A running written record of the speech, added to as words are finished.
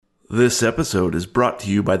This episode is brought to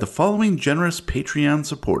you by the following generous Patreon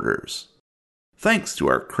supporters. Thanks to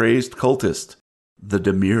our crazed cultist, the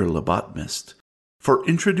Demir Lobotomist, for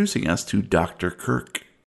introducing us to Dr. Kirk.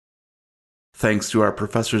 Thanks to our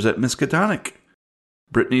professors at Miskatonic,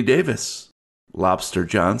 Brittany Davis, Lobster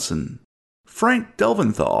Johnson, Frank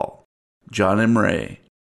Delventhal, John M. Ray,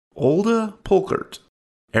 Olda Polkert,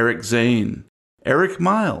 Eric Zane, Eric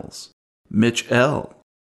Miles, Mitch L.,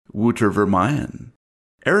 Wouter Vermeyen,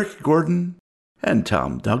 Eric Gordon, and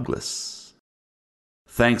Tom Douglas.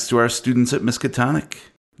 Thanks to our students at Miskatonic,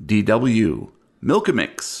 DW,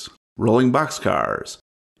 Milkamix, Rolling Boxcars,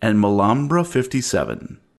 and Malambra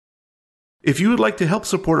 57. If you would like to help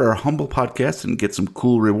support our humble podcast and get some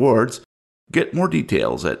cool rewards, get more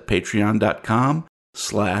details at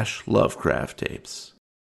patreon.com/lovecrafttapes.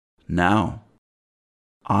 Now,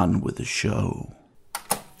 on with the show.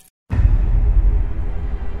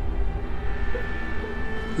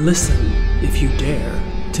 Listen, if you dare,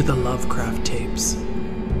 to the Lovecraft Tapes.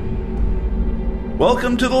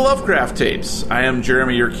 Welcome to the Lovecraft Tapes. I am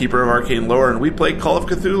Jeremy, your keeper of arcane lore, and we play Call of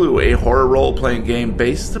Cthulhu, a horror role-playing game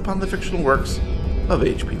based upon the fictional works of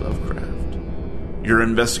H.P. Lovecraft. Your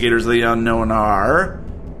investigators of the unknown are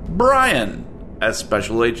Brian, as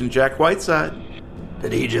Special Agent Jack Whiteside.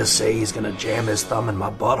 Did he just say he's gonna jam his thumb in my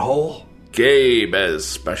butthole? Gabe, as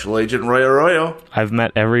Special Agent Roy Arroyo. I've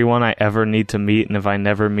met everyone I ever need to meet, and if I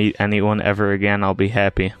never meet anyone ever again, I'll be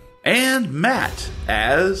happy. And Matt,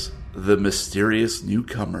 as the Mysterious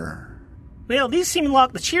Newcomer. Well, these seem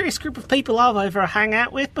like the cheeriest group of people I've ever hung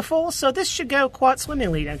out with before, so this should go quite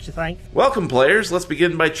swimmingly, don't you think? Welcome, players. Let's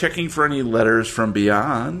begin by checking for any letters from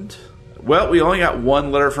beyond. Well, we only got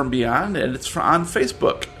one letter from beyond, and it's on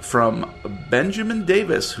Facebook from Benjamin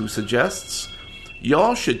Davis, who suggests,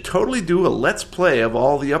 y'all should totally do a Let's Play of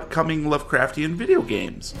all the upcoming Lovecraftian video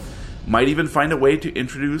games. Might even find a way to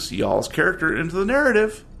introduce y'all's character into the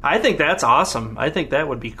narrative. I think that's awesome. I think that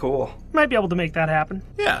would be cool. Might be able to make that happen.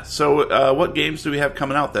 Yeah, so what games do we have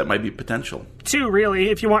coming out that might be potential? Two, really,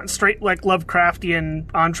 if you want straight, like, Lovecraftian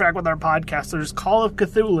on track with our podcast. There's Call of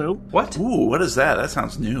Cthulhu. What? Ooh, what is that? That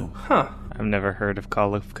sounds new. Huh. I've never heard of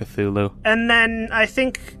Call of Cthulhu. And then I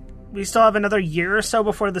think we still have another year or so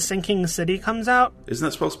before The Sinking City comes out. Isn't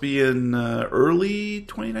that supposed to be in early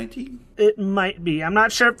 2019? It might be. I'm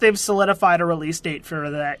not sure if they've solidified a release date for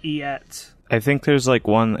that yet. I think there's like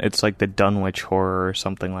one, it's like the Dunwich Horror or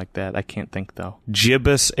something like that. I can't think though.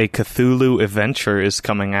 Gibbous, a Cthulhu Adventure is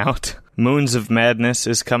coming out. Moons of Madness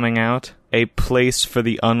is coming out. A Place for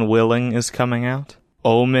the Unwilling is coming out.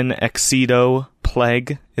 Omen Excedo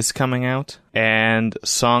Plague is coming out. And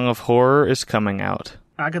Song of Horror is coming out.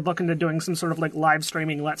 I could look into doing some sort of like live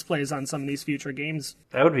streaming Let's Plays on some of these future games.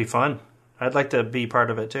 That would be fun. I'd like to be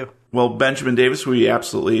part of it too. Well, Benjamin Davis, we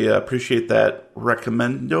absolutely appreciate that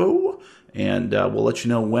recommendo, and we'll let you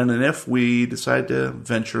know when and if we decide to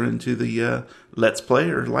venture into the Let's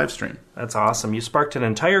Play or live stream. That's awesome. You sparked an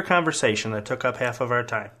entire conversation that took up half of our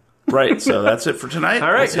time. Right, so that's it for tonight.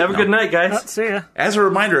 All right, have a good night, guys. See ya. As a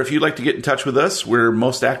reminder, if you'd like to get in touch with us, we're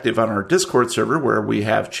most active on our Discord server, where we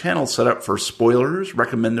have channels set up for spoilers,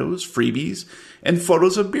 recommendos, freebies, and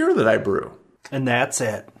photos of beer that I brew. And that's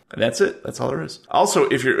it. And that's it. That's all there is. Also,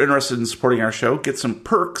 if you're interested in supporting our show, get some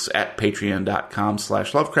perks at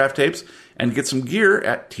patreon.com/lovecrafttapes and get some gear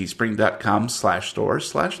at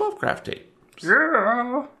teespring.com/store/lovecrafttape.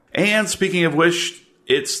 Yeah. And speaking of which,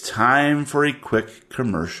 it's time for a quick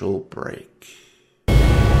commercial break.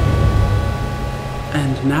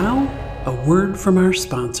 And now, a word from our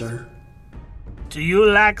sponsor. Do you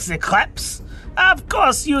like the crepes? Of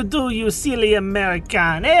course you do, you silly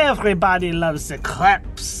American. Everybody loves the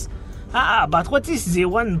crepes. But what is the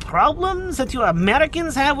one problem that you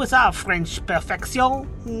Americans have with our French perfection?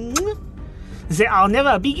 They are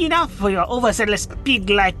never big enough for your overzealous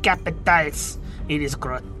pig-like appetites. It is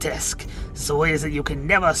grotesque, the way that you can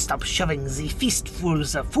never stop shoving the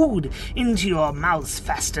fistfuls of food into your mouths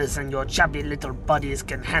faster than your chubby little bodies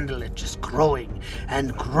can handle it, just growing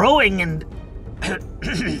and growing and...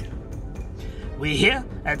 We here,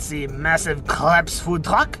 at the Massive Crabs food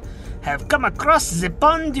truck, have come across the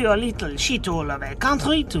pond your little shithole of a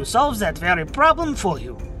country to solve that very problem for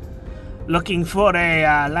you. Looking for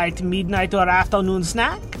a light midnight or afternoon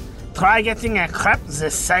snack? Try getting a crab the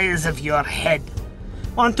size of your head.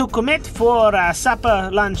 Want to commit for supper,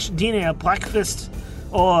 lunch, dinner, breakfast,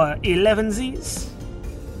 or 11sies?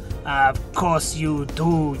 Of course you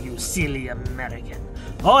do, you silly American.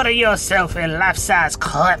 Order yourself a life-size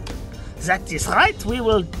crab. That is right, we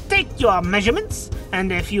will take your measurements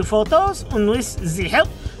and a few photos, and with the help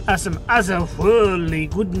of some otherworldly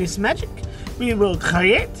goodness magic, we will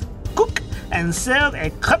create, cook, and sell a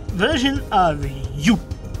cut version of you.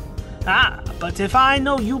 But if I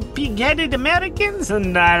know you pig-headed Americans,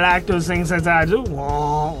 and I like those things that I do,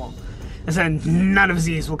 then none of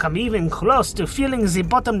these will come even close to filling the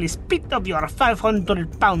bottomless pit of your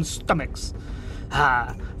 500-pound stomachs.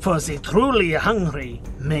 For the truly hungry,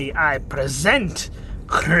 may I present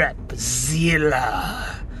Crepzilla.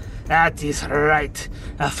 That is right,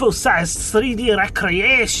 a full-size 3D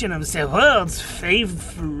recreation of the world's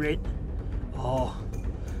favorite. Oh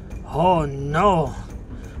no.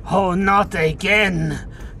 Oh, not again.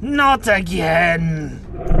 Not again.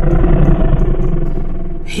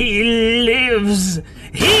 He lives.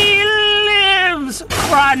 He lives.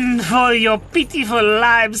 Run for your pitiful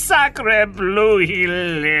lives, Sacre Blue, he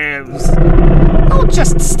lives. Oh,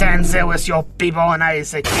 just stand there with your big-bone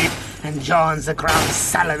eyes agape and jaw on the ground,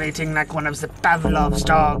 salivating like one of the Pavlov's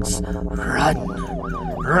dogs. Run.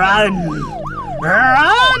 Run.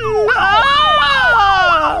 Run!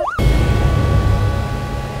 Ah!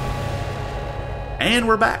 And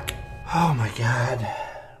we're back. Oh my god.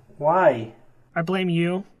 Why? I blame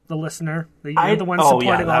you, the listener. You're the one supporting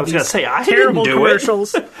all I was these gonna say, I terrible didn't do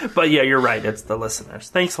commercials. But yeah, you're right. It's the listeners.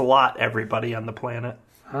 Thanks a lot, everybody on the planet.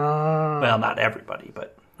 Well, not everybody,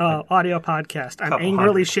 but... audio podcast. I'm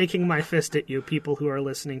angrily shaking my fist at you, people who are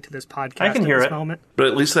listening to this podcast I can hear at this it. moment. But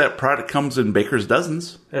at least that product comes in Baker's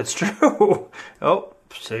dozens. It's true. Oh,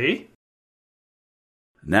 see?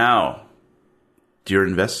 Now, dear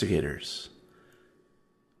investigators,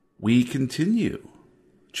 we continue.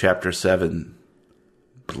 Chapter 7,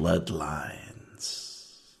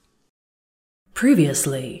 Bloodlines.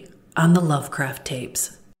 Previously on the Lovecraft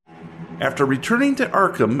tapes. After returning to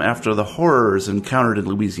Arkham after the horrors encountered in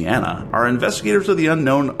Louisiana, our investigators of the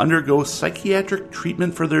unknown undergo psychiatric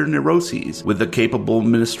treatment for their neuroses with the capable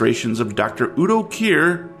administrations of Dr. Udo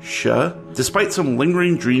Kier. Despite some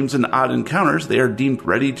lingering dreams and odd encounters, they are deemed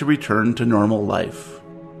ready to return to normal life.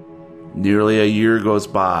 Nearly a year goes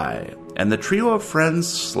by, and the trio of friends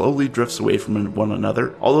slowly drifts away from one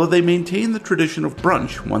another, although they maintain the tradition of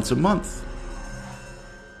brunch once a month.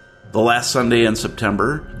 The last Sunday in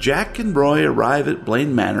September, Jack and Roy arrive at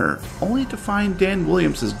Blaine Manor, only to find Dan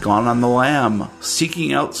Williams has gone on the lam,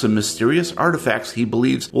 seeking out some mysterious artifacts he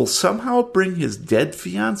believes will somehow bring his dead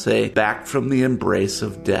fiancée back from the embrace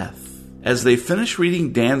of death. As they finish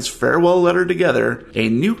reading Dan's farewell letter together, a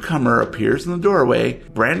newcomer appears in the doorway,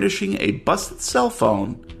 brandishing a busted cell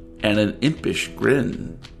phone and an impish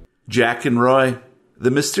grin. Jack and Roy. The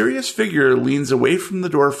mysterious figure leans away from the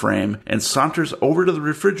doorframe and saunters over to the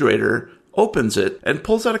refrigerator, opens it, and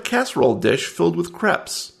pulls out a casserole dish filled with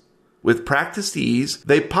crepes. With practiced ease,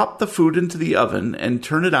 they pop the food into the oven and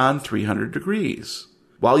turn it on 300 degrees.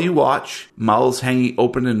 While you watch, mouths hanging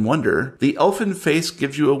open in wonder, the elfin face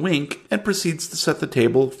gives you a wink and proceeds to set the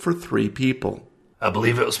table for 3 people. I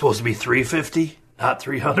believe it was supposed to be 350, not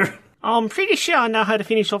 300. I'm pretty sure I know how to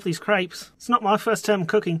finish off these crepes. It's not my first time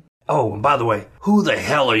cooking. Oh, and by the way, who the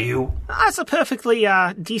hell are you? That's a perfectly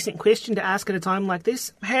decent question to ask at a time like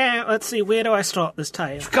this. Hey, let's see, where do I start this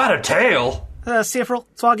tale? You've got a tail? Several.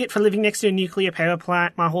 So I get for living next to a nuclear power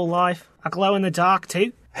plant my whole life. I glow in the dark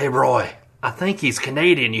too. Hey, Roy, I think he's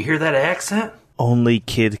Canadian. You hear that accent? Only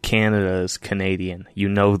Kid Canada is Canadian. You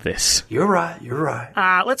know this. You're right.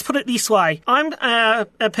 Let's put it this way. I'm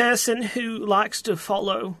a person who likes to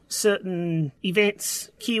follow certain events,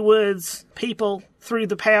 keywords, people through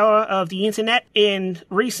the power of the internet, and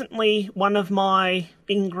recently one of my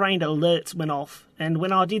ingrained alerts went off, and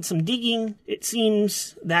when I did some digging, it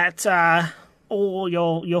seems that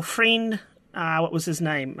your friend, what was his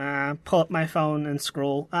name? Pull up my phone and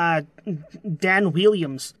scroll. Dan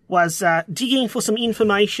Williams was digging for some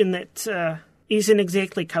information that isn't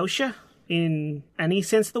exactly kosher in any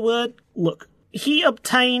sense of the word. Look, he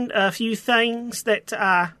obtained a few things that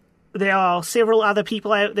there are several other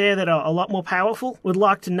people out there that are a lot more powerful would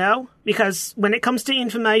like to know, because when it comes to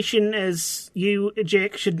information, as you,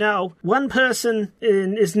 Jack, should know, one person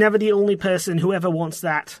is never the only person who ever wants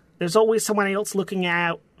that. There's always someone else looking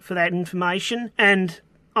out for that information, and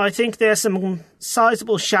I think there's some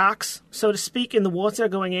sizable sharks, so to speak, in the water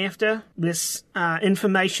going after this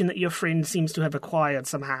information that your friend seems to have acquired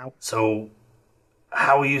somehow. So,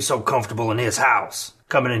 how are you so comfortable in his house?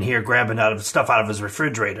 Coming in here grabbing stuff out of his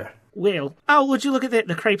refrigerator? Well, would you look at that?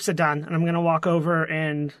 The crepes are done, and I'm going to walk over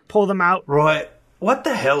and pull them out. Roy, what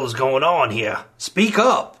the hell is going on here? Speak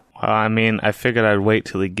up! I mean, I figured I'd wait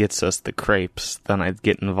till he gets us the crepes, then I'd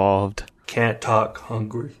get involved. Can't talk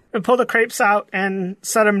hungry. I pull the crepes out and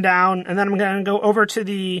set them down, and then I'm going to go over to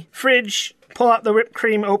the fridge, pull out the whipped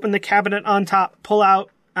cream, open the cabinet on top, pull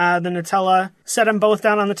out the Nutella, set them both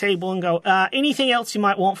down on the table and go, anything else you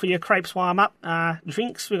might want for your crepes while I'm up?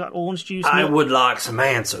 Drinks, we got orange juice. I milk. would like some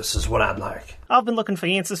answers, is what I'd like. I've been looking for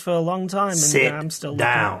answers for a long time, and Sit I'm still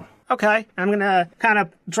down. looking. Okay, I'm gonna kind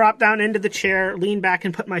of drop down into the chair, lean back,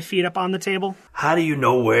 and put my feet up on the table. How do you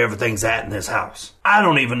know where everything's at in this house? I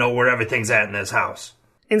don't even know where everything's at in this house.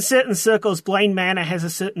 In certain circles, Blaine Manor has a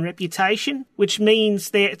certain reputation, which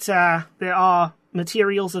means that there are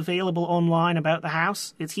materials available online about the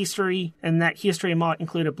house, its history, and that history might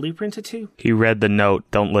include a blueprint or two. He read the note.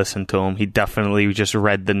 Don't listen to him. He definitely just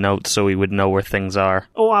read the note so he would know where things are.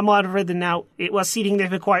 Oh, I might have read the note. It was sitting there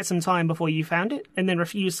for quite some time before you found it, and then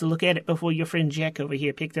refused to look at it before your friend Jack over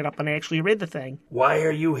here picked it up and actually read the thing. Why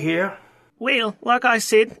are you here? Well, like I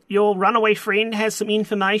said, your runaway friend has some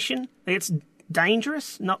information. It's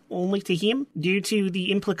dangerous, not only to him, due to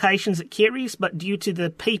the implications it carries, but due to the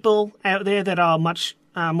people out there that are much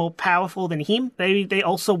more powerful than him. They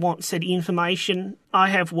also want said information. I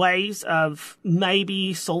have ways of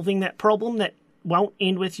maybe solving that problem that won't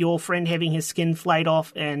end with your friend having his skin flayed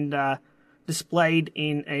off and displayed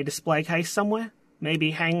in a display case somewhere.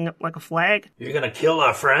 Maybe hanging up like a flag. You're gonna kill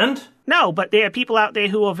our friend? No, but there are people out there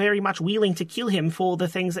who are very much willing to kill him for the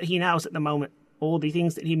things that he knows at the moment. Or the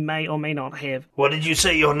things that he may or may not have. What did you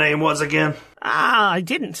say your name was again? I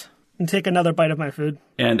didn't. And take another bite of my food.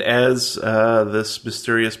 And as this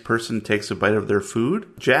mysterious person takes a bite of their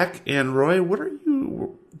food, Jack and Roy, what are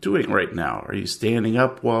you doing right now? Are you standing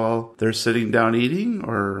up while they're sitting down eating,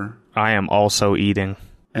 or? I am also eating.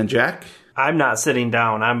 And Jack? I'm not sitting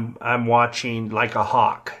down. I'm watching like a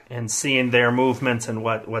hawk and seeing their movements and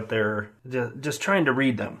what they're just trying to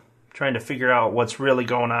read them. Trying to figure out what's really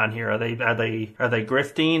going on here. Are they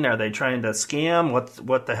grifting? Are they trying to scam?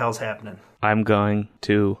 What the hell's happening? I'm going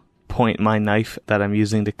to point my knife that I'm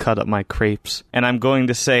using to cut up my crepes, and I'm going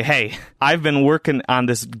to say, hey, I've been working on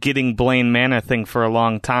this getting Blaine Manor thing for a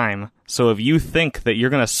long time, so if you think that you're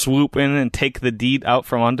going to swoop in and take the deed out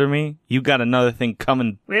from under me, you got another thing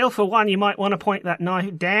coming. Well, for one, you might want to point that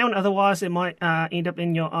knife down, otherwise it might end up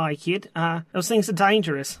in your eye, kid. Those things are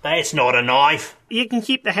dangerous. That's not a knife. You can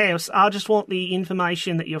keep the house. I just want the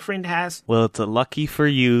information that your friend has. Well, it's lucky for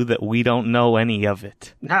you that we don't know any of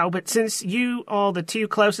it. No, but since you are the two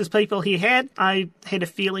closest people he had, I had a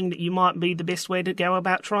feeling that you might be the best way to go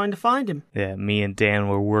about trying to find him. Yeah, me and Dan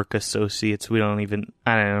were work associates. I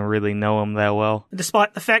don't really know him that well.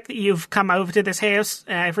 Despite the fact that you've come over to this house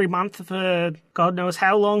every month for God knows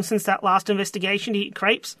how long since that last investigation to eat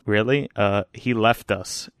crepes. Really? He left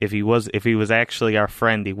us. If he was actually our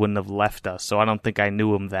friend, he wouldn't have left us, so I don't think I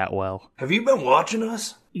knew him that well. Have you been watching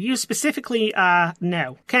us? You specifically,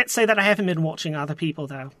 no. Can't say that I haven't been watching other people,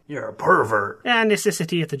 though. You're a pervert. A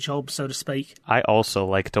necessity of the job, so to speak. I also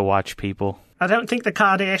like to watch people. I don't think the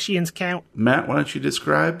Kardashians count. Matt, why don't you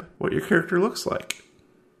describe what your character looks like?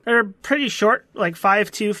 They're pretty short, like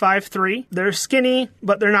 5'2", 5'3". They're skinny,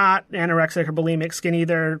 but they're not anorexic or bulimic skinny.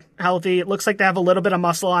 They're healthy. It looks like they have a little bit of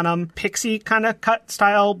muscle on them. Pixie kind of cut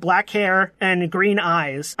style, black hair, and green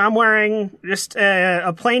eyes. I'm wearing just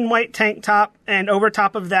a plain white tank top, and over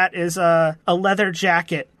top of that is a leather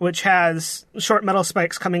jacket, which has short metal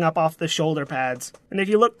spikes coming up off the shoulder pads. And if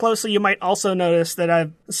you look closely, you might also notice that I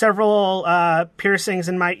have several piercings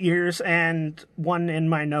in my ears and one in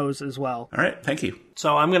my nose as well. All right, thank you.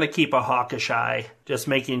 So I'm going to keep a hawkish eye, just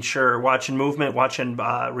making sure, watching movement, watching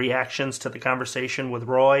reactions to the conversation with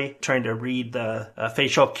Roy, trying to read the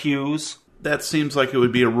facial cues. That seems like it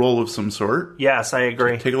would be a roll of some sort. Yes, I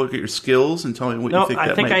agree. Take a look at your skills and tell me what you think that might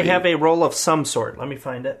be. I think I have a roll of some sort. Let me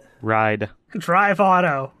find it. Ride. Drive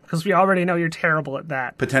auto, because we already know you're terrible at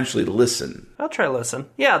that. Potentially listen. I'll try listen.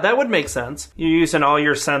 Yeah, that would make sense. You're using all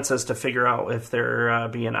your senses to figure out if they're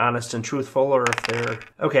being honest and truthful, or if they're...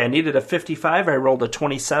 Okay, I needed a 55. I rolled a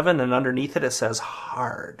 27, and underneath it says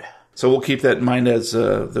hard. So we'll keep that in mind as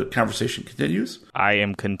the conversation continues. I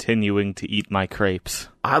am continuing to eat my crepes.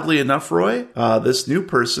 Oddly enough, Roy, this new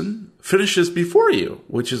person finishes before you,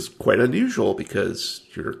 which is quite unusual because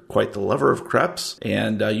you're quite the lover of crepes,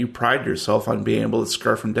 and you pride yourself on being able to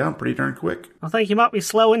scarf them down pretty darn quick. I think you might be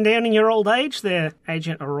slowing down in your old age there,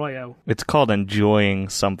 Agent Arroyo. It's called enjoying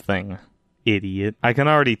something, idiot. I can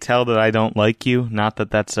already tell that I don't like you, not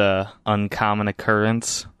that that's a uncommon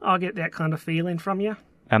occurrence. I'll get that kind of feeling from you.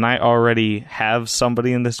 And I already have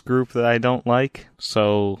somebody in this group that I don't like,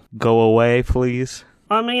 so go away, please.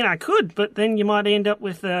 I mean, I could, but then you might end up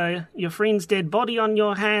with your friend's dead body on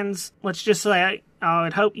your hands. Let's just say I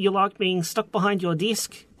would hope you like being stuck behind your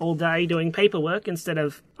desk all day doing paperwork instead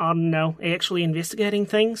of, I don't know, actually investigating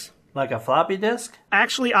things. Like a floppy disk?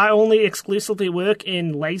 Actually, I only exclusively work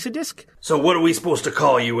in Laserdisc. So what are we supposed to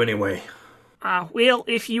call you anyway? Well,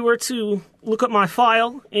 if you were to look at my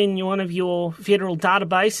file in one of your federal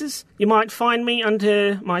databases, you might find me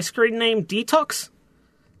under my screen name Detox.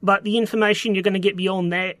 But the information you're going to get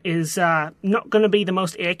beyond that is not going to be the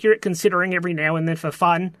most accurate, considering every now and then for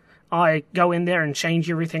fun, I go in there and change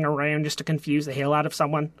everything around just to confuse the hell out of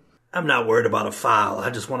someone. I'm not worried about a file. I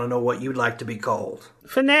just want to know what you'd like to be called.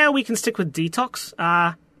 For now, we can stick with Detox.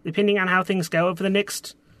 Depending on how things go over the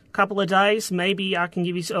next couple of days, maybe I can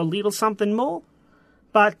give you a little something more.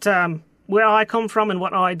 But where I come from and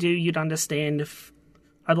what I do, you'd understand if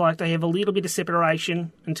I'd like to have a little bit of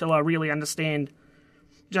separation until I really understand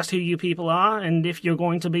just who you people are and if you're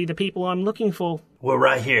going to be the people I'm looking for. We're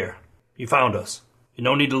right here. You found us. You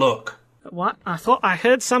don't need to look. What? I thought I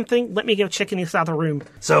heard something. Let me go check in this other room.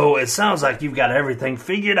 So it sounds like you've got everything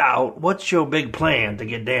figured out. What's your big plan to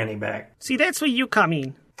get Danny back? See, that's where you come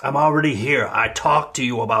in. I'm already here. I talked to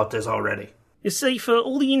you about this already. You see, for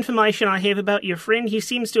all the information I have about your friend, he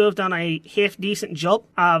seems to have done a half-decent job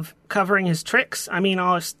of covering his tricks. I mean,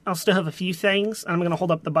 I'll still have a few things, and I'm going to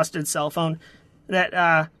hold up the busted cell phone,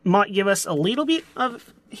 that might give us a little bit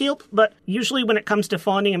of help, but usually when it comes to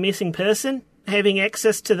finding a missing person, having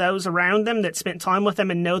access to those around them that spent time with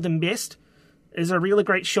them and know them best is a really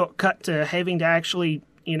great shortcut to having to actually,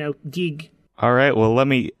 dig. All right, well, let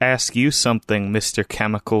me ask you something, Mr.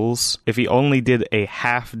 Chemicals. If he only did a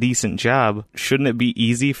half-decent job, shouldn't it be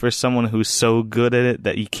easy for someone who's so good at it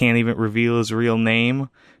that you can't even reveal his real name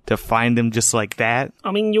to find him just like that?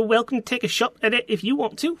 I mean, you're welcome to take a shot at it if you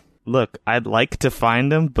want to. Look, I'd like to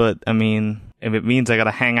find him, but, I mean, if it means I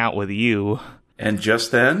gotta hang out with you. And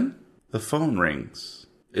just then, the phone rings.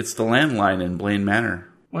 It's the landline in Blaine Manor.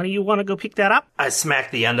 Why do you want to go pick that up? I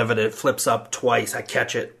smack the end of it. It flips up twice. I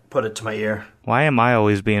catch it, put it to my ear. Why am I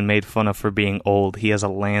always being made fun of for being old? He has a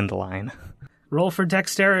landline. Roll for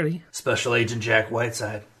dexterity. Special Agent Jack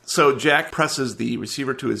Whiteside. So Jack presses the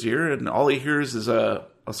receiver to his ear, and all he hears is a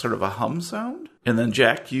sort of a hum sound. And then,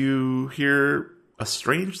 Jack, you hear a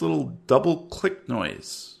strange little double click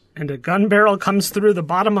noise. And a gun barrel comes through the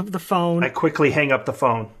bottom of the phone. I quickly hang up the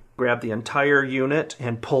phone, grab the entire unit,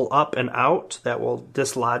 and pull up and out. That will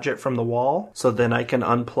dislodge it from the wall. So then I can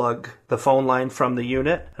unplug the phone line from the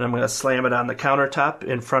unit, and I'm going to slam it on the countertop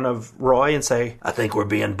in front of Roy and say, I think we're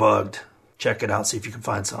being bugged. Check it out, see if you can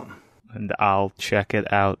find something. And I'll check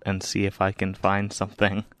it out and see if I can find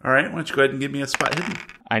something. All right, why don't you go ahead and give me a spot hidden?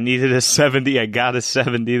 I needed a 70. I got a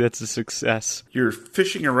 70. That's a success. You're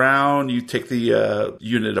fishing around. You take the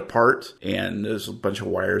unit apart, and there's a bunch of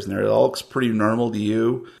wires in there. It all looks pretty normal to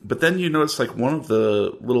you. But then you notice like one of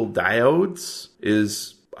the little diodes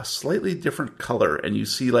is a slightly different color, and you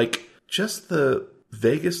see like just the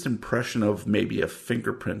vaguest impression of maybe a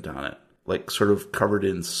fingerprint on it, like sort of covered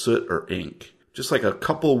in soot or ink. Just like a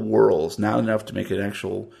couple whirls, not enough to make an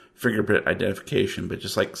actual fingerprint identification, but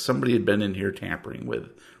just like somebody had been in here tampering with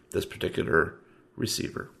this particular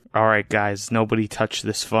receiver. All right, guys, nobody touch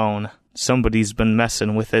this phone. Somebody's been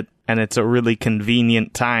messing with it, and it's a really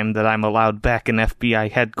convenient time that I'm allowed back in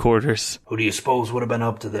FBI headquarters. Who do you suppose would have been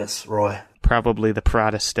up to this, Roy? Probably the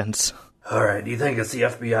Protestants. All right, do you think it's the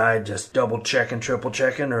FBI just double-checking,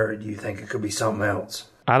 triple-checking, or do you think it could be something else?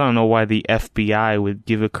 I don't know why the FBI would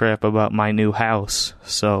give a crap about my new house,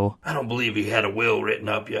 so... I don't believe he had a will written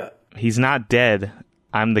up yet. He's not dead.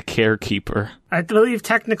 I'm the carekeeper. I believe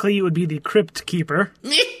technically you would be the crypt keeper.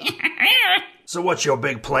 So what's your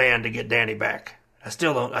big plan to get Danny back? I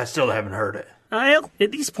still haven't heard it. Well,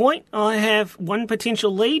 at this point, I have one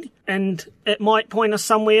potential lead, and it might point us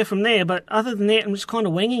somewhere from there, but other than that, I'm just kind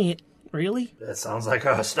of winging it, really. That sounds like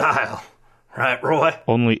our style. Right, Roy?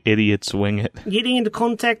 Only idiots wing it. Getting into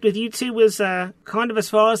contact with you two was kind of as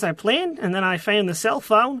far as I planned, and then I found the cell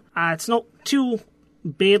phone. It's not too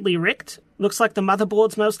badly wrecked. Looks like the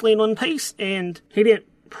motherboard's mostly in one piece, and he didn't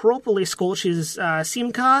properly scorch his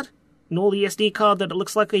SIM card, nor the SD card that it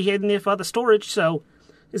looks like he had in there for other storage, so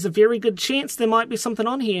there's a very good chance there might be something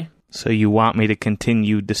on here. So you want me to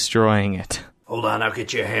continue destroying it? Hold on, I'll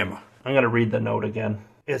get you a hammer. I'm going to read the note again.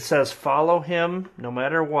 It says, follow him no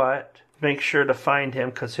matter what. Make sure to find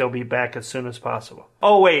him because he'll be back as soon as possible.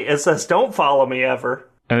 Oh, wait, it says don't follow me ever.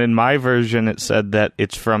 And in my version, it said that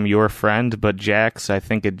it's from your friend, but Jack's, I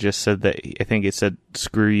think it said,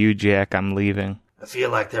 screw you, Jack, I'm leaving. I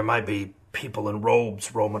feel like there might be people in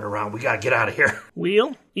robes roaming around. We gotta get out of here.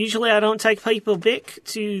 Well, usually I don't take people back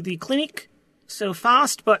to the clinic so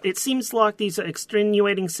fast, but it seems like these are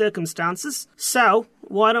extenuating circumstances. So,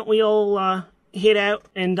 why don't we all head out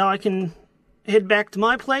and I can head back to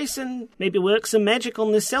my place and maybe work some magic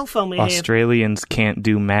on this cell phone we have. Australians can't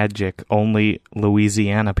do magic. Only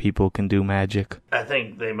Louisiana people can do magic. I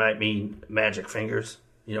think they might mean magic fingers.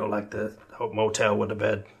 like the motel with a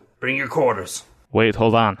bed. Bring your quarters. Wait,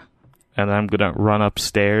 hold on. And I'm going to run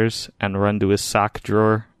upstairs and run to his sock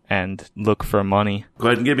drawer and look for money. Go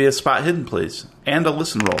ahead and give me a spot hidden, please. And a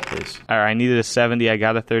listen roll, please. All right, I needed a 70. I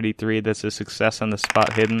got a 33. That's a success on the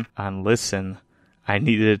spot hidden. On listen, I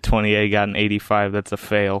needed a 28. Got an 85. That's a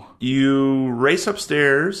fail. You race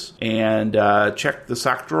upstairs and check the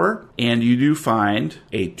sock drawer, and you do find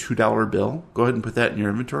a $2 bill. Go ahead and put that in your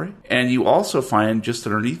inventory. And you also find, just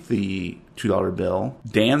underneath the $2 bill,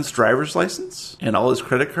 Dan's driver's license and all his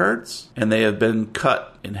credit cards, and they have been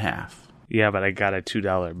cut in half. Yeah, but I got a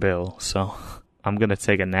 $2 bill, so I'm going to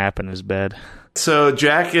take a nap in his bed. So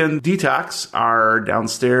Jack and Detox are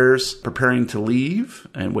downstairs preparing to leave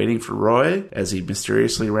and waiting for Roy as he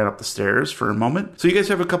mysteriously ran up the stairs for a moment. So you guys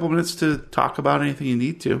have a couple minutes to talk about anything you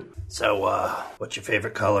need to. So, what's your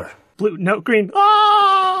favorite color? Blue, no green.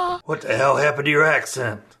 Ah! What the hell happened to your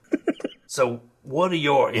accent? So, what are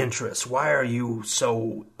your interests? Why are you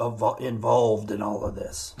so involved in all of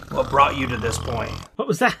this? What brought you to this point? What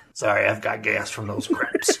was that? Sorry, I've got gas from those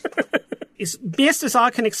crepes. As best as I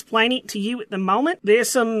can explain it to you at the moment, there's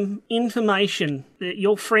some information that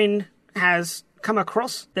your friend has come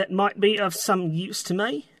across that might be of some use to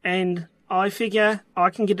me, and I figure I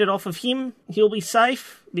can get it off of him. He'll be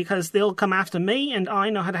safe because they'll come after me, and I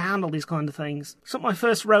know how to handle these kind of things. It's not my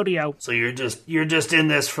first rodeo. So you're just in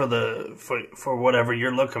this for whatever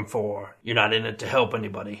you're looking for. You're not in it to help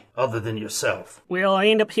anybody other than yourself. Well, I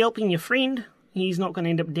end up helping your friend. He's not going to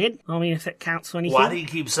end up dead. I mean, if that counts for anything. Why do you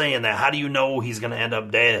keep saying that? How do you know he's going to end up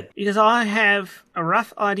dead? Because I have a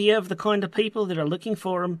rough idea of the kind of people that are looking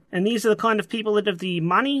for him. And these are the kind of people that have the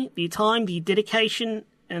money, the time, the dedication,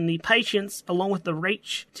 and the patience, along with the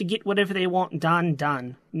reach, to get whatever they want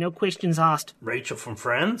done. No questions asked. Rachel from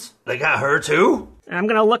Friends? They got her too? I'm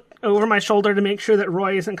going to look over my shoulder to make sure that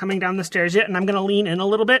Roy isn't coming down the stairs yet, and I'm going to lean in a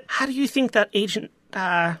little bit. How do you think that agent,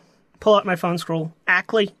 pull out my phone scroll,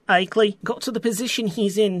 Akeley, got to the position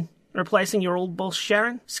he's in, replacing your old boss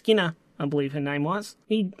Sharon? Skinner, I believe her name was.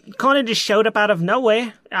 He kind of just showed up out of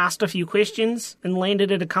nowhere, asked a few questions, and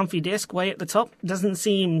landed at a comfy desk way at the top. Doesn't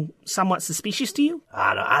seem somewhat suspicious to you?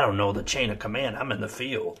 I don't know the chain of command. I'm in the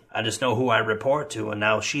field. I just know who I report to, and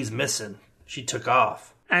now she's missing. She took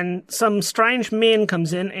off. And some strange man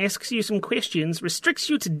comes in, asks you some questions, restricts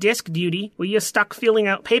you to desk duty, where you're stuck filling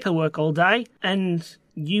out paperwork all day, and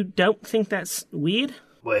you don't think that's weird?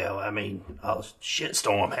 Well, I mean, a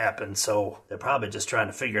shitstorm happened, so they're probably just trying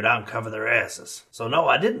to figure it out and cover their asses. So no,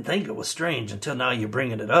 I didn't think it was strange until now you're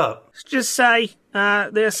bringing it up. Let's just say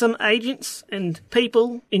there are some agents and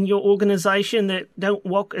people in your organization that don't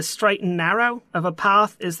walk as straight and narrow of a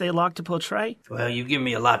path as they like to portray. Well, you give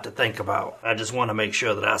me a lot to think about. I just want to make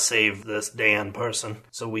sure that I save this Dan person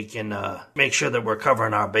so we can make sure that we're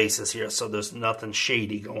covering our bases here so there's nothing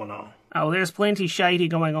shady going on. Oh, there's plenty shady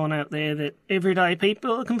going on out there that everyday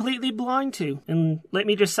people are completely blind to. And let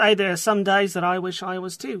me just say, there are some days that I wish I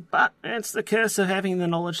was too. But it's the curse of having the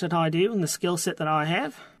knowledge that I do and the skill set that I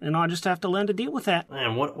have. And I just have to learn to deal with that.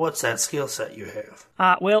 And what's that skill set you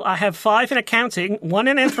have? Well, I have 5 in accounting, 1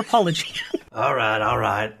 in anthropology. All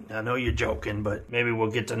right. I know you're joking, but maybe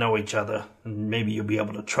we'll get to know each other. And maybe you'll be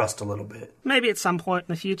able to trust a little bit. Maybe at some point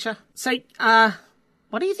in the future. Say,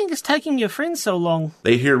 what do you think is taking your friend so long?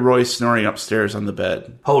 They hear Roy snoring upstairs on the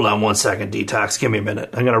bed. Hold on 1 second, Detox. Give me a minute.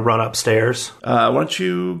 I'm going to run upstairs. Why don't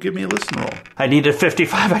you give me a listen roll? I needed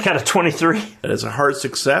 55. I got a 23. That is a hard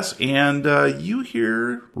success, and you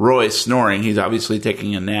hear Roy snoring. He's obviously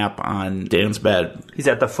taking a nap on Dan's bed. He's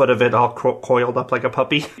at the foot of it, all coiled up like a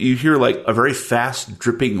puppy. You hear like a very fast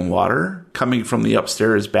dripping water coming from the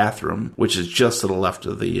upstairs bathroom, which is just to the left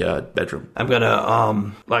of the bedroom. I'm going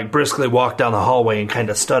to briskly walk down the hallway and kind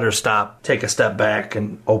of stutter stop, take a step back,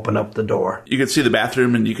 and open up the door. You can see the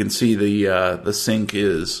bathroom, and you can see the sink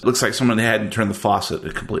looks like someone hadn't turned the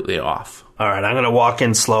faucet completely off. All right, I'm going to walk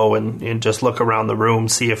in slow and just look around the room,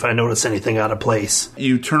 see if I notice anything out of place.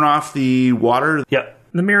 You turn off the water. Yep.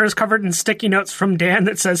 The mirror is covered in sticky notes from Dan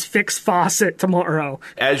that says, "Fix faucet tomorrow."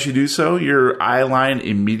 As you do so, your eye line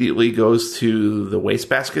immediately goes to the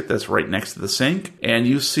wastebasket that's right next to the sink, and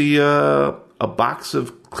you see a box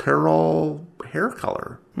of Clairol hair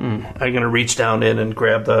color. I'm going to reach down in and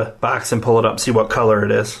grab the box and pull it up, see what color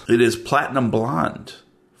it is. It is platinum blonde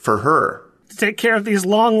for her. To take care of these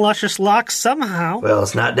long, luscious locks somehow. Well,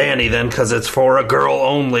 it's not Danny then, because it's for a girl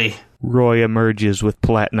only. Roy emerges with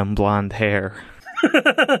platinum blonde hair.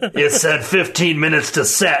 It said 15 minutes to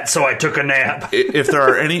set, so I took a nap. If there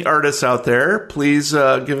are any artists out there, please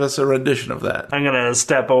give us a rendition of that. I'm going to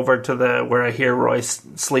step over to where I hear Roy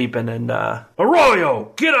sleeping and,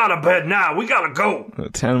 Arroyo, get out of bed now. We got to go.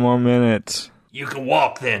 10 more minutes. You can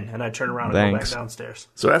walk then. And I turn around and go back downstairs.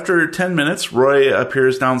 So after 10 minutes, Roy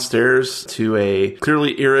appears downstairs to a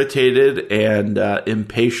clearly irritated and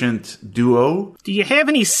impatient duo. Do you have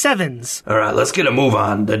any sevens? All right, let's get a move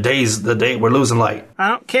on. The day we're losing light. I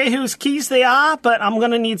don't care whose keys they are, but I'm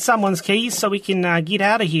going to need someone's keys so we can get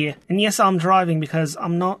out of here. And yes, I'm driving because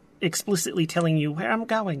I'm not explicitly telling you where I'm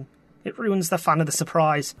going. It ruins the fun of the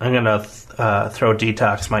surprise. I'm going to throw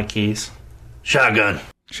Detox my keys. Shotgun.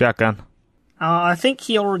 I think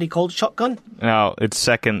he already called shotgun. No, it's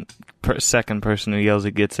second person who yells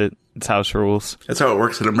it gets it. It's house rules. That's how it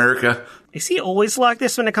works in America. Is he always like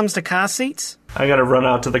this when it comes to car seats? I gotta run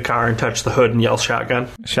out to the car and touch the hood and yell shotgun.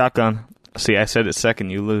 Shotgun. See, I said it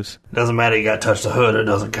second, you lose. Doesn't matter, you gotta touch the hood, it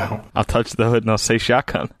doesn't count. I'll touch the hood and I'll say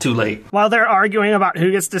shotgun. Too late. While they're arguing about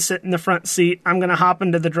who gets to sit in the front seat, I'm gonna hop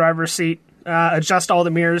into the driver's seat, adjust all the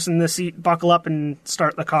mirrors in the seat, buckle up, and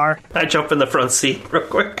start the car. I jump in the front seat real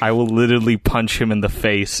quick. I will literally punch him in the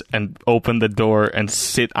face and open the door and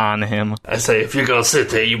sit on him. I say, if you're gonna sit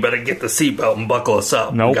there, you better get the seatbelt and buckle us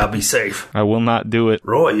up. Nope. You gotta be safe. I will not do it.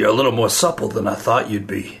 Roy, you're a little more supple than I thought you'd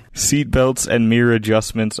be. Seatbelts and mirror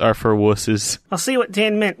adjustments are for wusses. I'll see what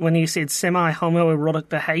Dan meant when he said semi-homoerotic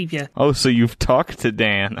behavior. Oh, so you've talked to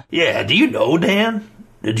Dan. Yeah, do you know Dan?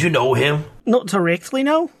 Did you know him? Not directly,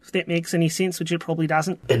 no. If that makes any sense, which it probably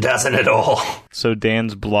doesn't. It doesn't at all. So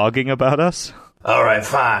Dan's blogging about us? All right,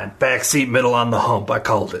 fine. Back seat, middle on the hump. I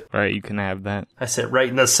called it. All right, you can have that. I sit right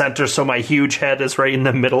in the center, so my huge head is right in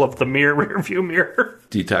the middle of the rear view mirror.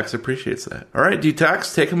 Detox appreciates that. All right,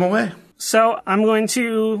 Detox, take him away. So I'm going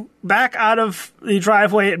to back out of the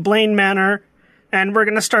driveway at Blaine Manor, and we're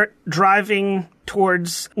going to start driving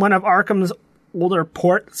towards one of Arkham's older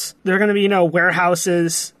ports. There are going to be,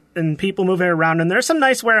 warehouses and people moving around, and there's some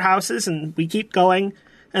nice warehouses, and we keep going.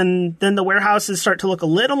 And then the warehouses start to look a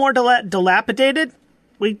little more dilapidated.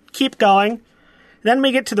 We keep going. Then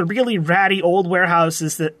we get to the really ratty old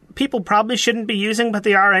warehouses that people probably shouldn't be using, but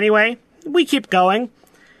they are anyway. We keep going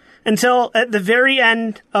until at the very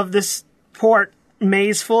end of this port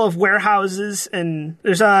maze full of warehouses, and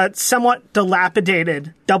there's a somewhat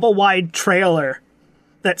dilapidated double-wide trailer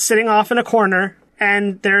that's sitting off in a corner,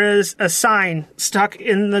 and there is a sign stuck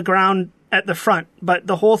in the ground at the front, but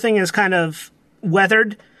the whole thing is kind of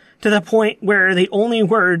weathered to the point where the only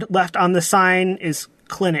word left on the sign is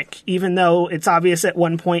clinic, even though it's obvious at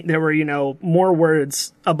one point there were, more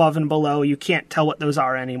words above and below. You can't tell what those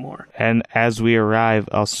are anymore. And as we arrive,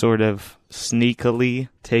 I'll sort of sneakily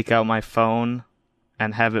take out my phone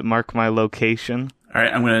and have it mark my location. All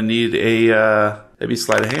right, I'm going to need a maybe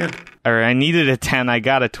sleight of hand. All right, I needed a 10. I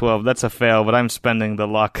got a 12. That's a fail, but I'm spending the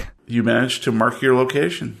luck. You managed to mark your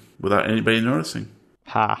location without anybody noticing.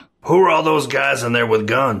 Ha. Who are all those guys in there with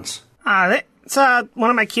guns? It's one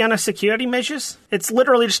of my Kiana security measures. It's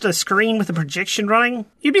literally just a screen with a projection running.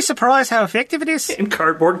 You'd be surprised how effective it is. And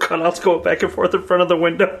cardboard cutouts going back and forth in front of the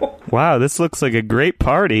window. Wow, this looks like a great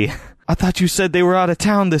party. I thought you said they were out of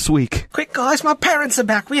town this week. Quick, guys, my parents are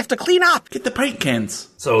back. We have to clean up. Get the paint cans.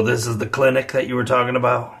 So this is the clinic that you were talking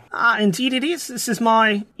about? Indeed it is. This is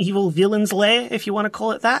my evil villain's lair, if you want to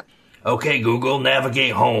call it that. Okay, Google,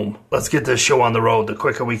 navigate home. Let's get this show on the road. The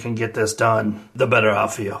quicker we can get this done, the better I'll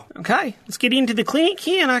feel. Okay, let's get into the clinic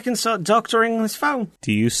here and I can start doctoring this phone.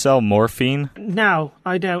 Do you sell morphine? No,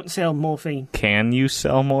 I don't sell morphine. Can you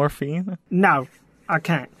sell morphine? No, I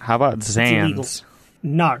can't. How about It's illegal. Xans?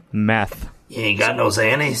 No. Meth? You ain't got no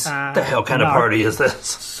Xannies? The hell kind of no. party is this?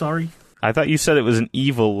 Sorry. I thought you said it was an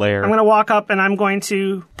evil lair. I'm going to walk up and I'm going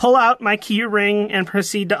to pull out my key ring and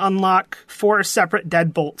proceed to unlock 4 separate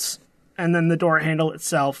deadbolts. And then the door handle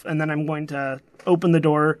itself, and then I'm going to open the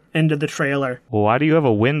door into the trailer. Well, why do you have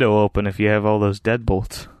a window open if you have all those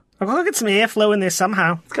deadbolts? I'm going to get some airflow in there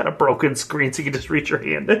somehow. It's got a broken screen so you can just reach your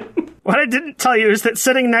hand in. What I didn't tell you is that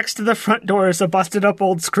sitting next to the front door is a busted up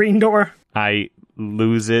old screen door. I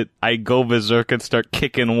lose it. I go berserk and start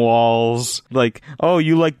kicking walls. Like, oh,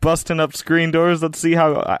 you like busting up screen doors? Let's see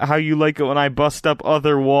how you like it when I bust up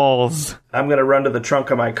other walls. I'm going to run to the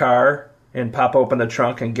trunk of my car and pop open the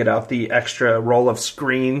trunk and get out the extra roll of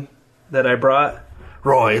screen that I brought.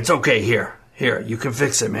 Roy, it's okay. Here, you can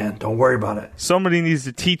fix it, man. Don't worry about it. Somebody needs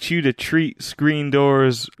to teach you to treat screen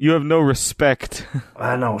doors. You have no respect.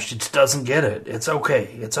 I know, she just doesn't get it. It's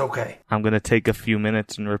okay. I'm going to take a few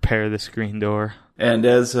minutes and repair the screen door. And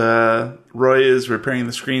as Roy is repairing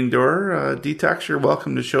the screen door, Detox, you're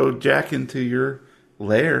welcome to show Jack into your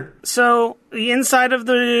lair. So the inside of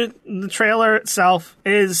the trailer itself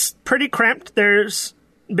is pretty cramped. There's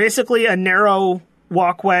basically a narrow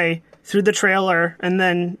walkway through the trailer, and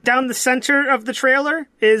then down the center of the trailer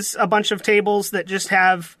is a bunch of tables that just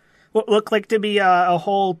have what look like to be a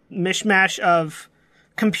whole mishmash of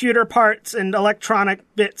computer parts and electronic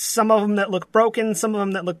bits, some of them that look broken, some of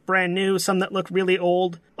them that look brand new, some that look really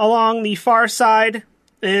old. Along the far side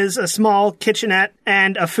is a small kitchenette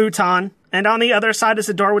and a futon. And on the other side is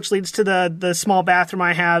a door which leads to the small bathroom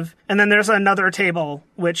I have. And then there's another table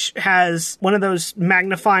which has one of those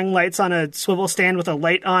magnifying lights on a swivel stand with a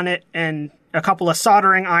light on it, and a couple of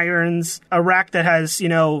soldering irons, a rack that has,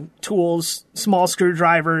 tools, small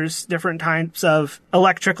screwdrivers, different types of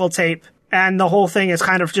electrical tape. And the whole thing is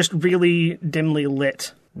kind of just really dimly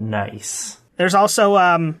lit. Nice. There's also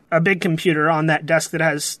a big computer on that desk that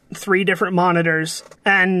has 3 different monitors.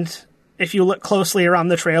 And if you look closely around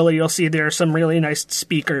the trailer, you'll see there are some really nice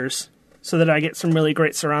speakers so that I get some really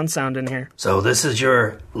great surround sound in here. So this is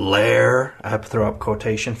your lair? I have to throw up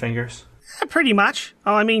quotation fingers. Pretty much.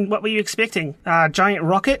 Oh, I mean, what were you expecting? A giant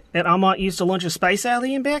rocket that I might use to launch a space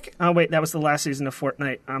alien back? Oh, wait, that was the last season of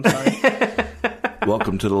Fortnite. I'm sorry.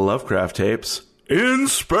 Welcome to the Lovecraft Tapes in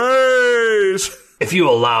space! If you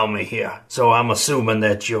allow me here, so I'm assuming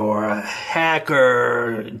that you're a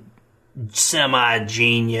hacker,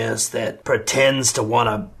 semi-genius that pretends to want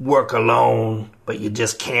to work alone, but you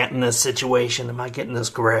just can't in this situation. Am I getting this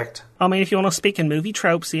correct? I mean, if you want to speak in movie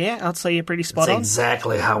tropes, yeah, I'd say you're pretty spot That's on.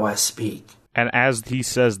 exactly how I speak. And as he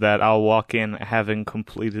says that, I'll walk in having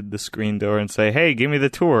completed the screen door and say, hey, give me the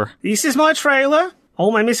tour. This is my trailer.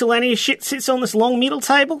 All my miscellaneous shit sits on this long middle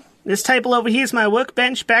table. This table over here is my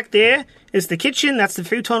workbench. Back there is the kitchen. That's the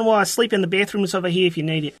futon where I sleep, and the bathroom is over here if you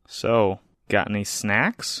need it. So, got any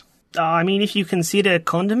snacks? I mean, if you consider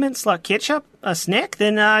condiments like ketchup a snack,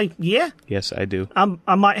 then, yeah. Yes, I do.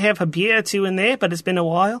 I might have a beer or 2 in there, but it's been a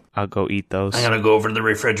while. I'll go eat those. I'm going to go over to the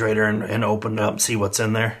refrigerator and open it up and see what's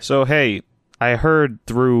in there. So, hey, I heard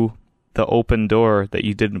through the open door that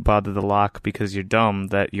you didn't bother to lock because you're dumb,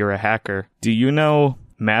 that you're a hacker. Do you know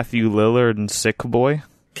Matthew Lillard and Sick Boy?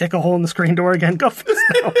 Kick a hole in the screen door again. Go for this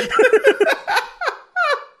now.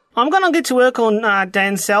 I'm going to get to work on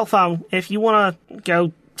Dan's cell phone. If you want to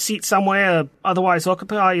go sit somewhere, otherwise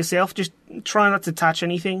occupy yourself, just try not to touch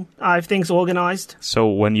anything. I have things organized. So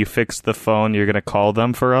when you fix the phone, you're going to call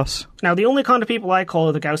them for us? Now, the only kind of people I call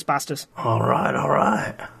are the Ghostbusters. All right.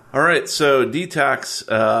 All right, so Detox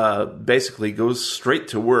basically goes straight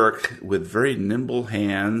to work with very nimble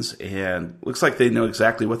hands, and looks like they know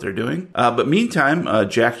exactly what they're doing. But meantime,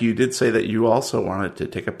 Jack, you did say that you also wanted to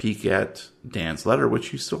take a peek at Dan's letter,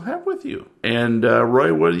 which you still have with you. And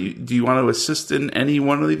Roy, what do you want to assist in any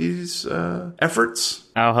one of these efforts?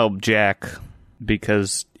 I'll help Jack,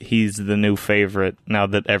 because he's the new favorite now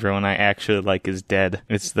that everyone I actually like is dead.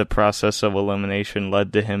 It's the process of elimination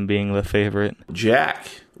led to him being the favorite. Jack,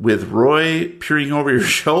 with Roy peering over your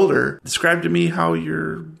shoulder, describe to me how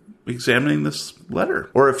you're examining this letter,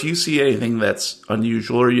 or if you see anything that's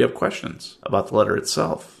unusual or you have questions about the letter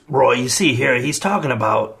itself. Roy, you see here, he's talking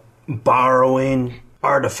about borrowing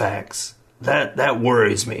artifacts. That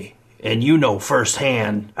worries me. And you know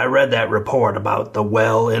firsthand, I read that report about the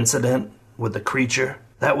well incident with the creature.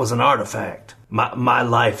 That was an artifact. My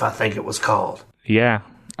life, I think it was called. Yeah,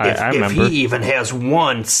 I remember. If he even has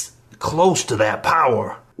one close to that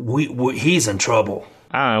power, he's in trouble.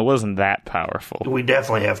 It wasn't that powerful. We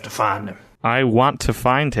definitely have to find him. I want to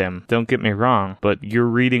find him, don't get me wrong, but you're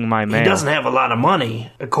reading my mail. He doesn't have a lot of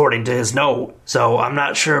money, according to his note, so I'm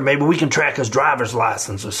not sure. Maybe we can track his driver's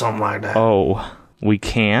license or something like that. Oh, we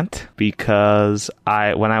can't, because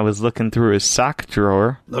when I was looking through his sock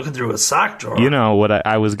drawer... Looking through his sock drawer? You know,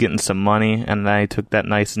 I was getting some money, and then I took that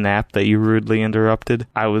nice nap that you rudely interrupted.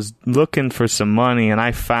 I was looking for some money, and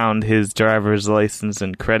I found his driver's license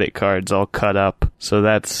and credit cards all cut up, so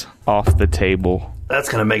that's off the table. That's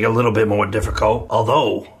going to make it a little bit more difficult,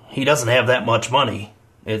 although he doesn't have that much money.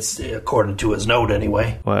 It's according to his note,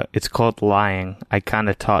 anyway. Well, it's called lying. I kind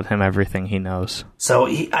of taught him everything he knows. So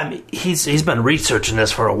he's been researching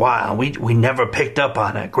this for a while. We never picked up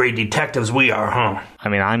on it. Great detectives we are, huh? I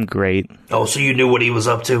mean, I'm great. Oh, so you knew what he was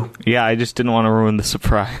up to? Yeah, I just didn't want to ruin the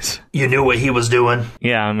surprise. You knew what he was doing?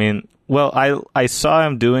 Yeah, I mean, well, I saw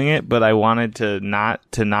him doing it, but I wanted to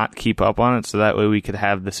not keep up on it, so that way we could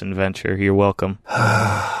have this adventure. You're welcome.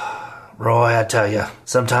 Roy, I tell you,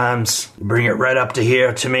 sometimes you bring it right up to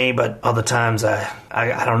here to me, but other times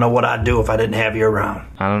I don't know what I'd do if I didn't have you around.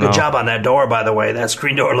 I don't know. Good job on that door, by the way. That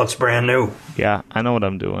screen door looks brand new. Yeah, I know what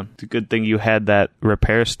I'm doing. It's a good thing you had that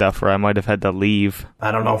repair stuff, or I might have had to leave.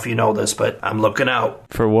 I don't know if you know this, but I'm looking out.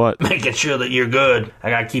 For what? Making sure that you're good.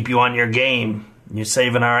 I gotta keep you on your game. You're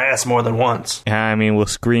saving our ass more than once. Yeah, I mean, well,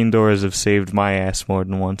 screen doors have saved my ass more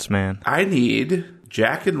than once, man. I need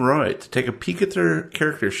Jack and Roy to take a peek at their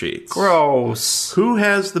character sheets. Gross. Who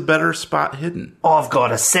has the better spot hidden? Oh, I've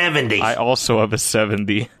got a 70. I also have a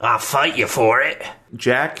 70. I'll fight you for it.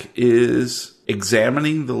 Jack is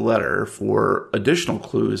examining the letter for additional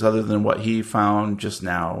clues other than what he found just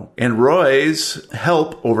now. And Roy's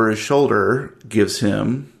help over his shoulder gives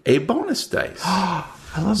him a bonus dice. I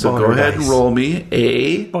love So go ahead and roll me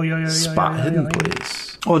a yeah, spot yeah, hidden, yeah. please.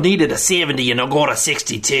 I needed a 70 and I got a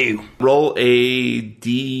 62. Roll a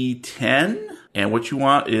d10, and what you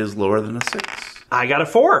want is lower than a 6. I got a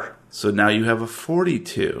 4. So now you have a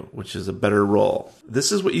 42, which is a better roll.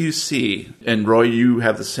 This is what you see. And Roy, you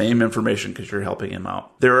have the same information because you're helping him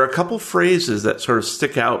out. There are a couple phrases that sort of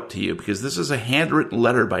stick out to you because this is a handwritten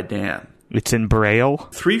letter by Dan. It's in Braille.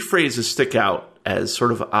 3 phrases stick out as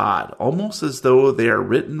sort of odd, almost as though they are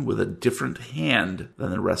written with a different hand than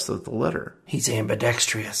the rest of the letter. He's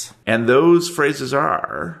ambidextrous. And those phrases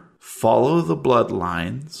are, follow the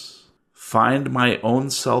bloodlines, find my own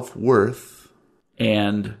self-worth,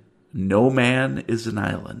 and no man is an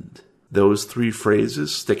island. Those 3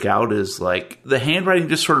 phrases stick out as like the handwriting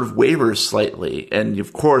just sort of wavers slightly. And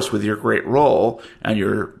of course, with your great roll and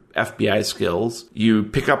your FBI skills, you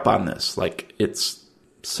pick up on this. Like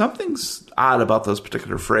something's odd about those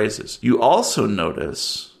particular phrases. You also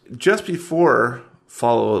notice just before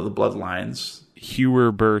follow the bloodlines,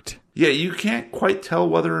 Hubert. yeah, you can't quite tell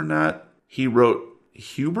whether or not he wrote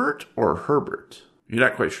Hubert or Herbert. You're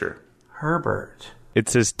not quite sure. Herbert.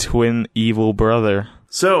 It's his twin evil brother.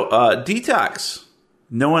 So, Detox,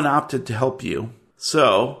 no one opted to help you.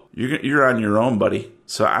 So, you're on your own, buddy.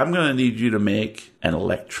 So, I'm going to need you to make an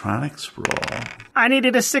electronics roll. I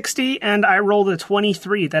needed a 60, and I rolled a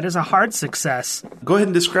 23. That is a hard success. Go ahead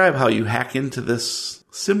and describe how you hack into this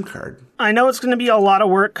SIM card. I know it's going to be a lot of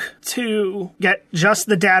work to get just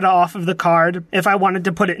the data off of the card if I wanted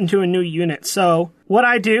to put it into a new unit. So, what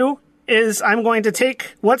I do is I'm going to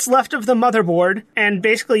take what's left of the motherboard and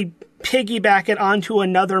basically piggyback it onto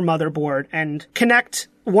another motherboard and connect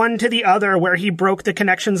one to the other where he broke the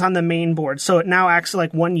connections on the main board. So it now acts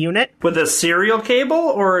like one unit. With a serial cable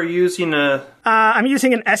or using a... I'm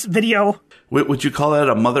using an S-Video. Would you call that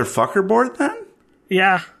a motherfucker board then?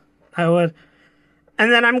 Yeah, I would.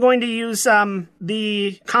 And then I'm going to use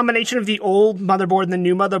the combination of the old motherboard and the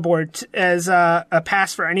new motherboard as a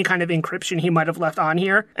pass for any kind of encryption he might have left on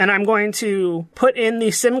here. And I'm going to put in the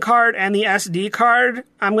SIM card and the SD card.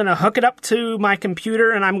 I'm going to hook it up to my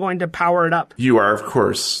computer, and I'm going to power it up. You are, of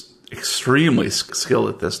course, extremely skilled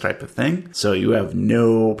at this type of thing, so you have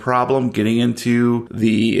no problem getting into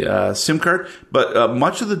the SIM card. But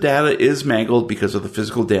much of the data is mangled because of the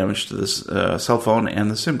physical damage to this cell phone and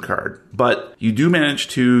the SIM card. But you do manage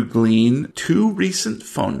to glean 2 recent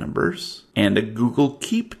phone numbers and a Google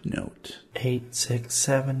Keep note.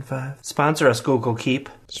 8675. Sponsor us, Google Keep.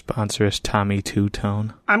 Sponsor us, Tommy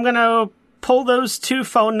Two-Tone. I'm going to pull those 2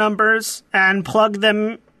 phone numbers and plug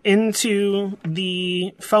them into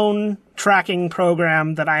the phone tracking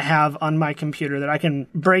program that I have on my computer that I can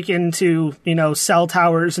break into, cell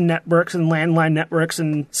towers and networks and landline networks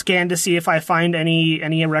and scan to see if I find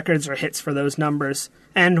any records or hits for those numbers.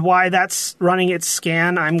 And while that's running its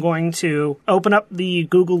scan, I'm going to open up the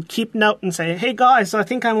Google Keep note and say, hey guys, I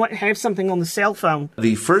think I might have something on the cell phone.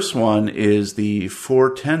 The first one is the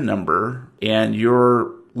 410 number, and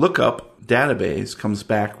your lookup database comes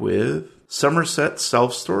back with Somerset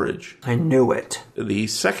Self-Storage. I knew it. The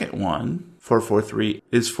second one, 443,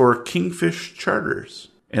 is for Kingfish Charters.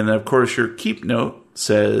 And then, of course, your keep note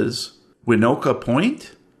says Winoka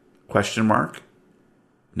Point, ?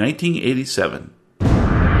 1987.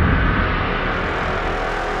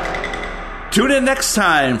 Tune in next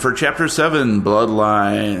time for Chapter 7,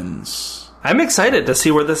 Bloodlines. I'm excited to see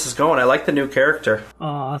where this is going. I like the new character.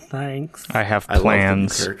 Aw, thanks. I have I love the new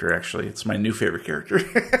plans. character, actually. It's my new favorite character.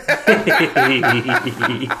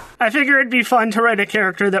 I figure it'd be fun to write a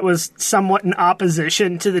character that was somewhat in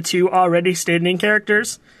opposition to the 2 already standing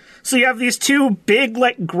characters. So you have these 2 big,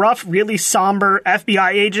 gruff, really somber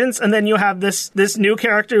FBI agents, and then you have this new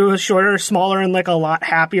character who is shorter, smaller, and a lot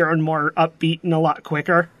happier and more upbeat and a lot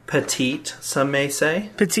quicker. Petite, some may say.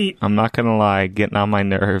 Petite. I'm not gonna lie, getting on my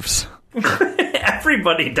nerves.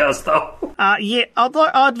 Everybody does, though. Yeah, although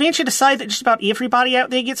I'd venture to say that just about everybody out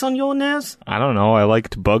there gets on your nerves. I don't know, I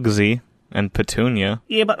liked Bugsy and Petunia.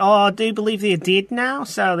 Yeah, but I do believe they're dead now,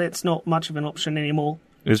 so that's not much of an option anymore.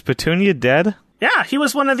 Is Petunia dead? Yeah, he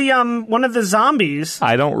was one of the zombies.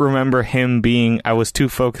 I don't remember him being... I was too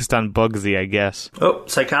focused on Bugsy, I guess. Oh,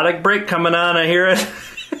 psychotic break coming on, I hear it.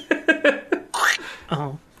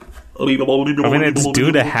 Oh. I mean, it's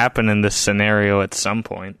due to happen in this scenario at some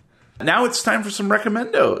point. Now it's time for some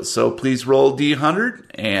recommendos. So please roll D100,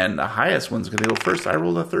 and the highest one's going to go first. I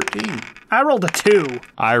rolled a 13. I rolled a 2.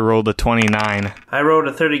 I rolled a 29. I rolled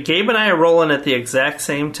a 30. Gabe and I are rolling at the exact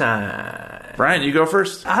same time. Brian, you go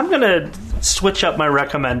first. I'm going to switch up my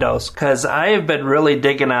recommendos because I have been really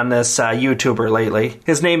digging on this YouTuber lately.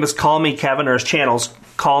 His name is Call Me Kevin, or his channel's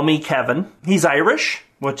Call Me Kevin. He's Irish,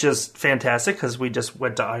 which is fantastic because we just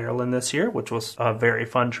went to Ireland this year, which was a very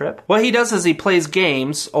fun trip. What he does is he plays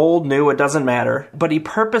games, old, new, it doesn't matter, but he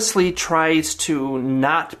purposely tries to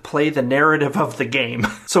not play the narrative of the game.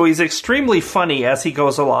 So he's extremely funny as he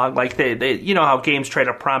goes along. Like, they you know how games try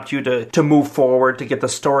to prompt you to move forward, to get the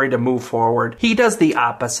story to move forward. He does the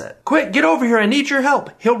opposite. Quick, get over here, I need your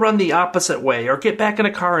help. He'll run the opposite way, or get back in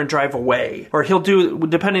a car and drive away. Or he'll do,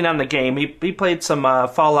 depending on the game, he played some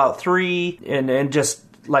Fallout 3 and just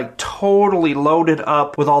like totally loaded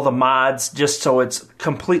up with all the mods just so it's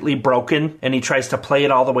completely broken, and he tries to play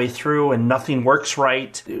it all the way through and nothing works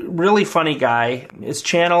right. Really funny guy. His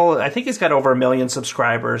channel, I think he's got over 1 million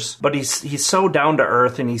subscribers, but he's so down to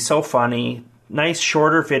earth and he's so funny. Nice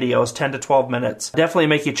shorter videos, 10 to 12 minutes. Definitely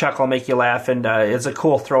make you chuckle, make you laugh, and it's a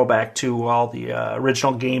cool throwback to all the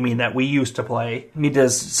original gaming that we used to play. He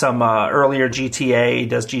does some earlier GTA, he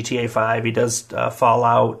does GTA 5, he does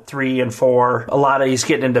Fallout 3 and 4. He's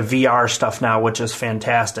getting into VR stuff now, which is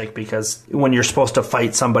fantastic because when you're supposed to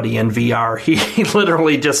fight somebody in VR, he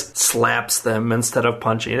literally just slaps them instead of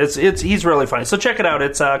punching. He's really funny. So check it out.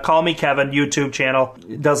 It's Call Me Kevin YouTube channel.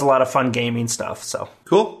 It does a lot of fun gaming stuff. So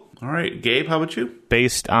Cool. All right, Gabe, how about you?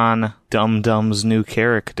 Based on Dum Dum's new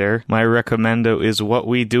character, my recommendo is What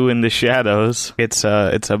We Do in the Shadows. It's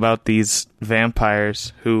about these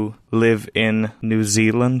vampires who live in New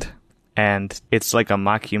Zealand, and it's like a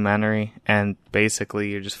mockumentary, and basically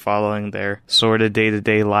you're just following their sort of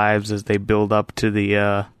day-to-day lives as they build up to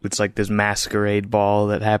the it's like this masquerade ball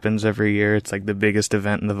that happens every year. It's like the biggest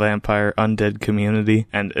event in the vampire undead community,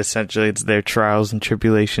 and essentially it's their trials and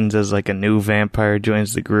tribulations as like a new vampire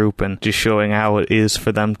joins the group, and just showing how it is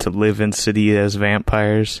for them to live in city as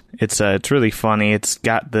vampires. It's really funny. It's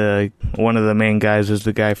got one of the main guys is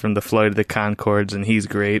the guy from the Flight of the Conchords, and he's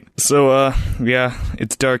great. So yeah,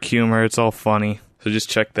 it's dark humor, it's all funny. So just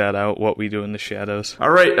check that out, What We Do in the Shadows.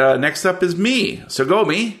 All right, next up is me. So go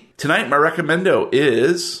me. Tonight, my recommendo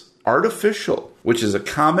is Artificial, which is a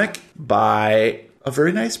comic by a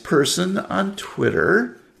very nice person on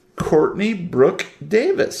Twitter, Courtney Brooke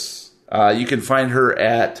Davis. You can find her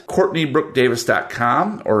at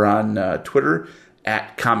CourtneyBrookeDavis.com or on Twitter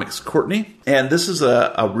at Comics Courtney. And this is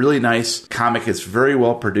a really nice comic. It's very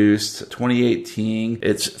well produced, 2018.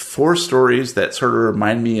 It's 4 stories that sort of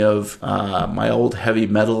remind me of my old heavy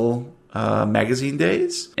metal magazine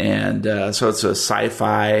days. And so it's a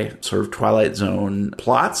sci-fi sort of Twilight Zone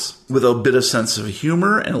plots with a bit of sense of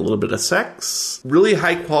humor and a little bit of sex. Really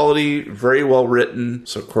high quality, very well written.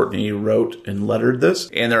 So Courtney wrote and lettered this.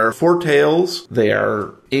 And there are 4 tales. They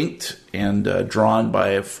are inked and drawn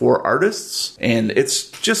by 4 artists. And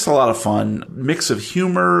it's just a lot of fun. Mix of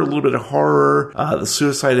humor, a little bit of horror. The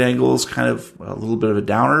suicide angle is kind of a little bit of a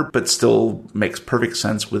downer, but still makes perfect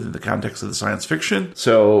sense within the context of the science fiction.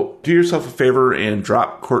 So do yourself a favor and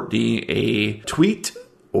drop Courtney a tweet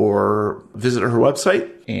or visit her website.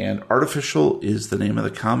 And Artificial is the name of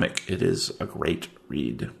the comic. It is a great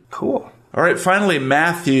read. cool. All right, finally,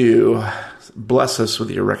 Matthew, bless us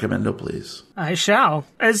with your recommendo, please. I shall.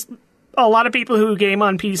 As a lot of people who game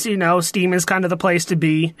on PC know, Steam is kind of the place to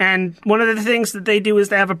be. And one of the things that they do is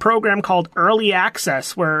they have a program called Early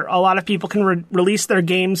Access, where a lot of people can release their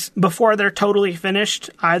games before they're totally finished,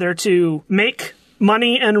 either to make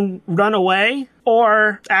money and run away,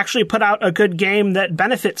 or actually put out a good game that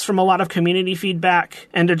benefits from a lot of community feedback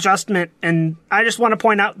and adjustment. And I just want to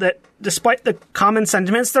point out that despite the common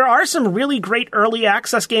sentiments, there are some really great early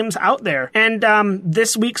access games out there. And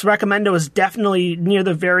this week's recommendo is definitely near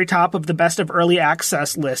the very top of the best of early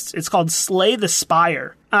access lists. It's called Slay the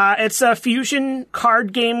Spire. It's a fusion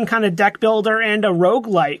card game kind of deck builder and a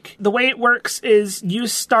roguelike. The way it works is you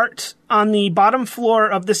start on the bottom floor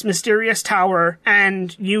of this mysterious tower,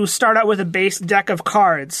 and you start out with a base deck of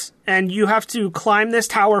cards. And you have to climb this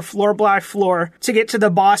tower floor by floor to get to the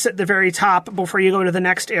boss at the very top before you go to the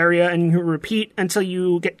next area, and you repeat until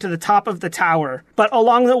you get to the top of the tower. But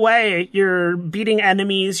along the way, you're beating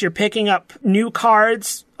enemies, you're picking up new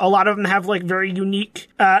cards. A lot of them have like very unique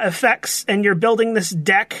effects, and you're building this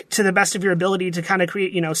deck to the best of your ability to kind of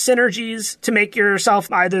create, synergies to make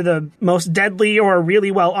yourself either the most deadly or really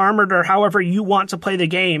well armored, or however you want to play the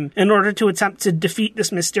game in order to attempt to defeat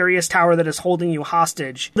this mysterious tower that is holding you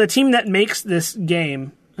hostage. The team that makes this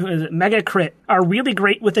game, Megacrit, are really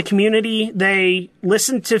great with the community. They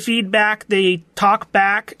listen to feedback. They talk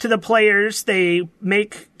back to the players. They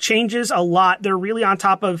make changes a lot. They're really on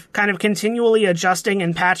top of kind of continually adjusting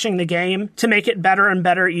and patching the game to make it better and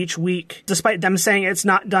better each week. Despite them saying it's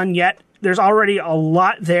not done yet, there's already a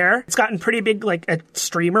lot there. It's gotten pretty big, like,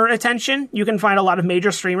 streamer attention. You can find a lot of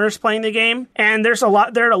major streamers playing the game, and there's a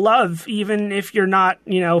lot there to love, even if you're not,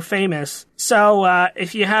 famous. So,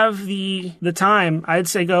 if you have the time, I'd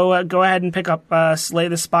say go ahead and pick up Slay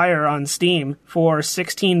the Spire on Steam for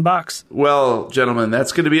 $16. Well, gentlemen,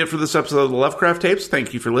 that's going to be it for this episode of the Lovecraft Tapes.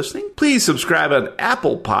 Thank you for listening. Please subscribe on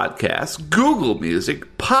Apple Podcasts, Google Music,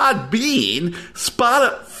 Podbean,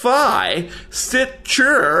 Spotify,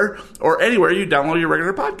 Stitcher, or anywhere you download your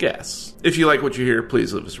regular podcasts. If you like what you hear,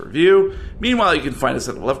 please leave us a review. Meanwhile, you can find us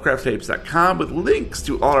at lovecrafttapes.com with links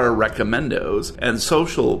to all our recommendos and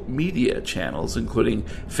social media channels, including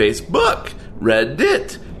Facebook,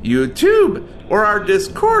 Reddit, YouTube, or our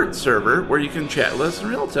Discord server where you can chat with us in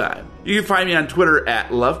real time. You can find me on Twitter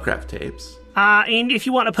at Lovecraft Tapes. And if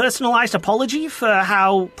you want a personalized apology for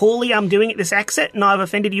how poorly I'm doing at this exit and I've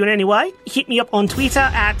offended you in any way, hit me up on Twitter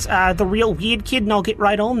at TheRealWeirdKid and I'll get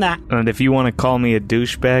right on that. And if you want to call me a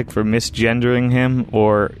douchebag for misgendering him,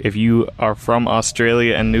 or if you are from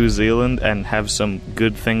Australia and New Zealand and have some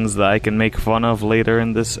good things that I can make fun of later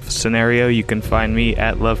in this scenario, you can find me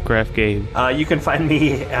at Lovecraft Gabe. You can find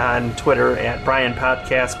me on Twitter at Brian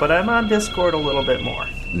Podcast, but I'm on Discord a little bit more.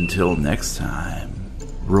 Until next time,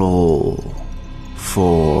 roll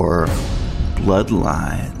for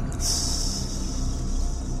Bloodlines.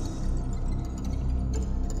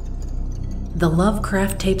 The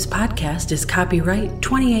Lovecraft Tapes podcast is copyright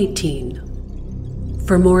 2018.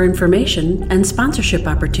 For more information and sponsorship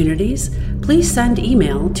opportunities, please send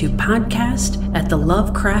email to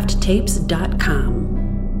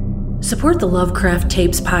podcast@thelovecrafttapes.com. Support the Lovecraft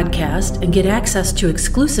Tapes podcast and get access to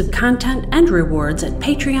exclusive content and rewards at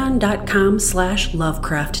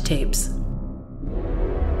patreon.com/lovecrafttapes.